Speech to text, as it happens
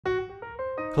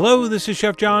Hello, this is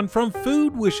Chef John from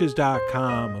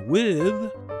foodwishes.com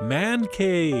with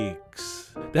Mancakes.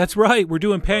 That's right, we're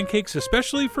doing pancakes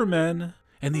especially for men.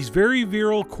 And these very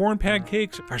viral corn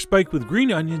pancakes are spiked with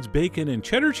green onions, bacon, and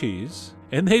cheddar cheese.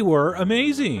 And they were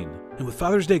amazing. And with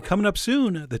Father's Day coming up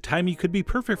soon, the timing could be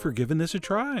perfect for giving this a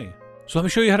try. So let me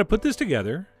show you how to put this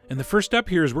together. And the first step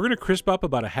here is we're going to crisp up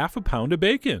about a half a pound of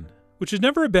bacon, which is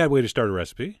never a bad way to start a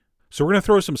recipe. So we're going to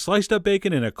throw some sliced up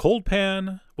bacon in a cold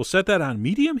pan. We'll set that on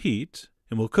medium heat,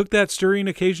 and we'll cook that, stirring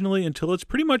occasionally until it's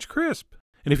pretty much crisp.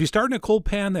 And if you start in a cold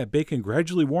pan, that bacon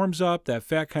gradually warms up, that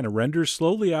fat kind of renders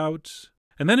slowly out.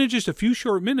 And then in just a few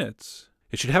short minutes,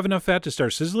 it should have enough fat to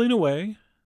start sizzling away.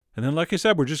 And then, like I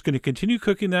said, we're just going to continue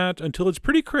cooking that until it's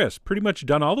pretty crisp, pretty much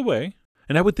done all the way.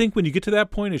 And I would think when you get to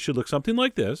that point, it should look something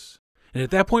like this. And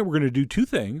at that point, we're going to do two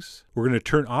things. We're going to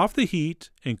turn off the heat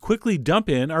and quickly dump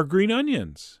in our green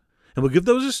onions. And we'll give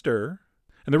those a stir.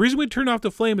 And the reason we turn off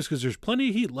the flame is because there's plenty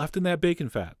of heat left in that bacon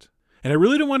fat. And I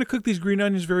really don't want to cook these green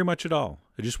onions very much at all.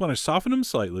 I just want to soften them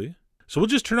slightly. So we'll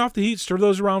just turn off the heat, stir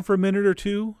those around for a minute or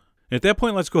two. And at that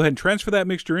point, let's go ahead and transfer that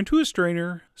mixture into a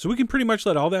strainer so we can pretty much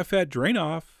let all that fat drain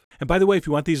off. And by the way, if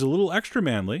you want these a little extra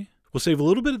manly, we'll save a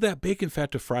little bit of that bacon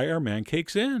fat to fry our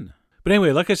mancakes in. But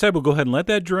anyway, like I said, we'll go ahead and let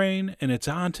that drain, and it's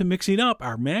on to mixing up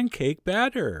our mancake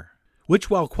batter, which,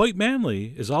 while quite manly,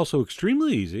 is also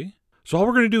extremely easy. So all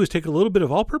we're going to do is take a little bit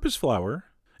of all-purpose flour,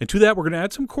 and to that we're going to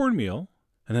add some cornmeal,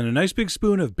 and then a nice big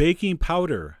spoon of baking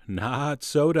powder, not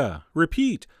soda.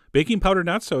 Repeat, baking powder,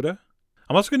 not soda.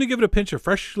 I'm also going to give it a pinch of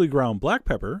freshly ground black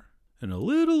pepper, and a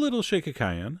little shake of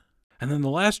cayenne, and then the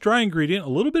last dry ingredient, a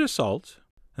little bit of salt.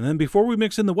 And then before we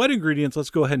mix in the wet ingredients, let's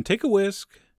go ahead and take a whisk,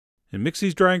 and mix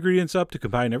these dry ingredients up to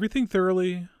combine everything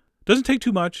thoroughly. Doesn't take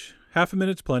too much, half a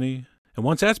minute's plenty. And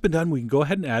once that's been done, we can go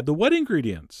ahead and add the wet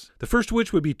ingredients. The first of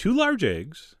which would be 2 large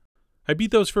eggs. I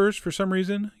beat those first for some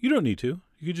reason. You don't need to.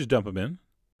 You can just dump them in.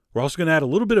 We're also going to add a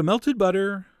little bit of melted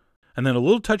butter, and then a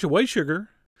little touch of white sugar.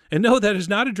 And no, that is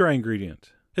not a dry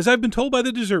ingredient. As I've been told by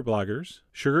the dessert bloggers,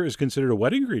 sugar is considered a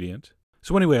wet ingredient.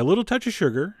 So anyway, a little touch of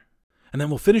sugar, and then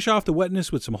we'll finish off the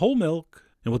wetness with some whole milk,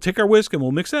 and we'll take our whisk and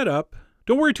we'll mix that up.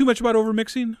 Don't worry too much about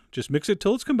overmixing. Just mix it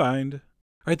till it's combined. All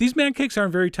right, these mancakes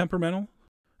aren't very temperamental.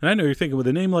 And I know you're thinking with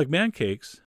a name like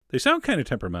Mancakes, they sound kind of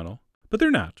temperamental, but they're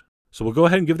not. So we'll go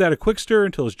ahead and give that a quick stir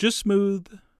until it's just smooth.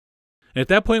 And at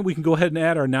that point, we can go ahead and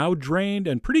add our now drained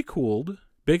and pretty cooled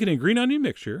bacon and green onion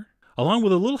mixture, along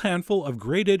with a little handful of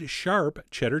grated sharp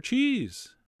cheddar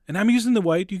cheese. And I'm using the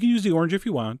white. You can use the orange if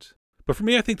you want. But for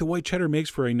me, I think the white cheddar makes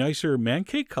for a nicer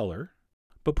mancake color.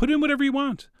 But put in whatever you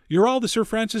want. You're all the Sir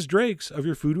Francis Drakes of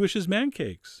your Food Wishes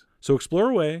Mancakes. So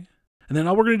explore away. And then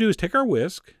all we're going to do is take our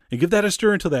whisk and give that a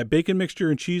stir until that bacon mixture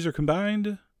and cheese are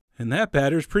combined. And that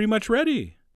batter's pretty much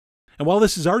ready. And while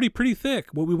this is already pretty thick,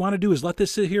 what we want to do is let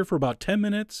this sit here for about 10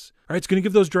 minutes. All right, it's going to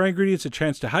give those dry ingredients a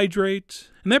chance to hydrate.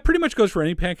 And that pretty much goes for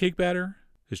any pancake batter.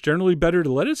 It's generally better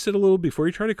to let it sit a little before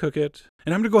you try to cook it.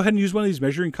 And I'm going to go ahead and use one of these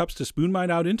measuring cups to spoon mine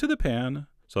out into the pan.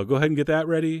 So I'll go ahead and get that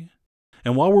ready.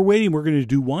 And while we're waiting, we're going to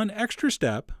do one extra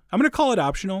step. I'm going to call it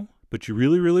optional, but you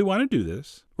really want to do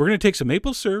this. We're going to take some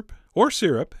maple syrup, or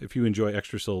syrup if you enjoy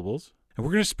extra syllables, and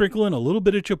we're going to sprinkle in a little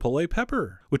bit of chipotle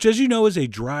pepper, which, as you know, is a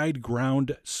dried,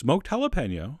 ground, smoked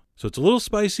jalapeno. So it's a little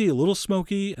spicy, a little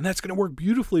smoky, and that's going to work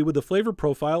beautifully with the flavor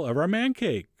profile of our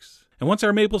mancakes. And once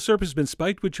our maple syrup has been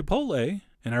spiked with chipotle,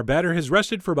 and our batter has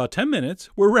rested for about 10 minutes,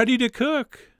 we're ready to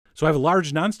cook. So I have a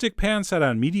large nonstick pan set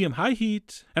on medium-high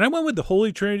heat, and I went with the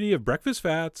holy trinity of breakfast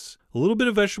fats, a little bit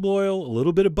of vegetable oil, a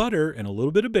little bit of butter, and a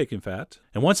little bit of bacon fat.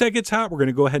 And once that gets hot, we're going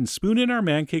to go ahead and spoon in our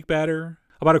mancake batter.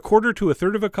 About 1/4 to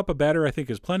 1/3 of a cup of batter I think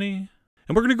is plenty.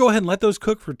 And we're going to go ahead and let those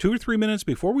cook for 2 or 3 minutes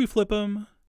before we flip them.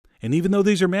 And even though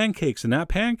these are mancakes and not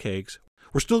pancakes,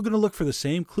 we're still going to look for the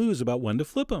same clues about when to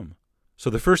flip them. So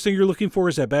the first thing you're looking for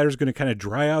is that batter's going to kind of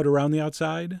dry out around the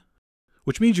outside,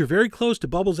 which means you're very close to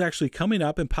bubbles actually coming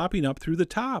up and popping up through the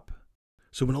top.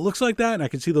 So when it looks like that and I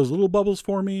can see those little bubbles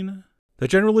forming, that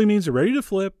generally means they're ready to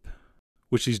flip,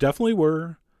 which these definitely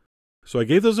were. So I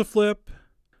gave those a flip,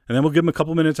 and then we'll give them a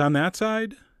couple minutes on that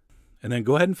side, and then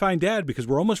go ahead and find Dad because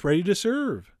we're almost ready to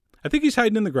serve. I think he's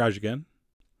hiding in the garage again.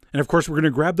 And of course, we're going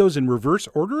to grab those in reverse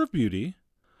order of beauty.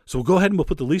 So we'll go ahead and we'll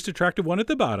put the least attractive one at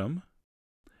the bottom,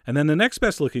 and then the next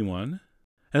best looking one,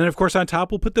 and then of course on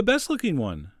top we'll put the best looking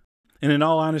one. And in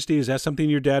all honesty, is that something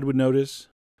your dad would notice?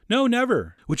 No,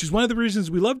 never, which is one of the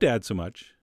reasons we love Dad so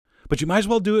much. But you might as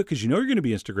well do it because you know you're going to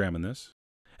be Instagramming this.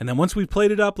 And then once we've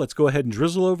plated up, let's go ahead and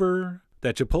drizzle over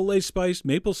that chipotle spiced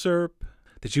maple syrup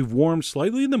that you've warmed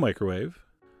slightly in the microwave.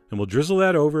 And we'll drizzle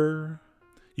that over.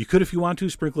 You could, if you want to,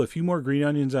 sprinkle a few more green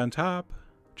onions on top.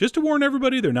 Just to warn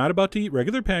everybody, they're not about to eat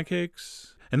regular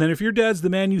pancakes. And then if your dad's the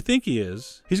man you think he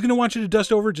is, he's going to want you to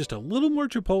dust over just a little more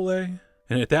chipotle.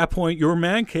 And at that point, your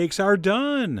Mancakes are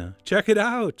done. Check it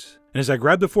out. And as I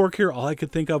grabbed the fork here, all I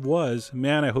could think of was,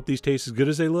 man, I hope these taste as good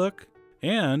as they look.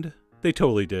 And they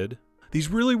totally did. These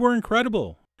really were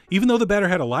incredible. Even though the batter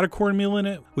had a lot of cornmeal in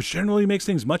it, which generally makes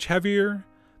things much heavier,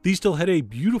 these still had a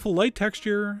beautiful light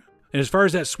texture. And as far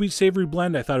as that sweet savory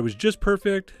blend, I thought it was just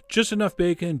perfect. Just enough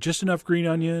bacon, just enough green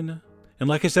onion. And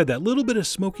like I said, that little bit of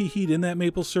smoky heat in that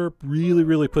maple syrup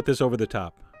really put this over the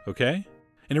top, okay?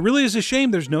 And it really is a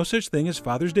shame there's no such thing as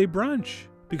Father's Day brunch.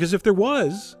 Because if there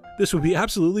was, this would be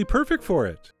absolutely perfect for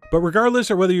it. But regardless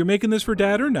of whether you're making this for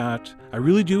dad or not, I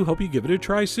really do hope you give it a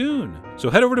try soon. So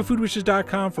head over to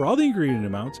foodwishes.com for all the ingredient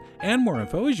amounts and more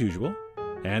info as usual.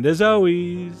 And as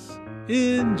always,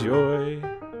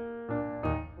 enjoy.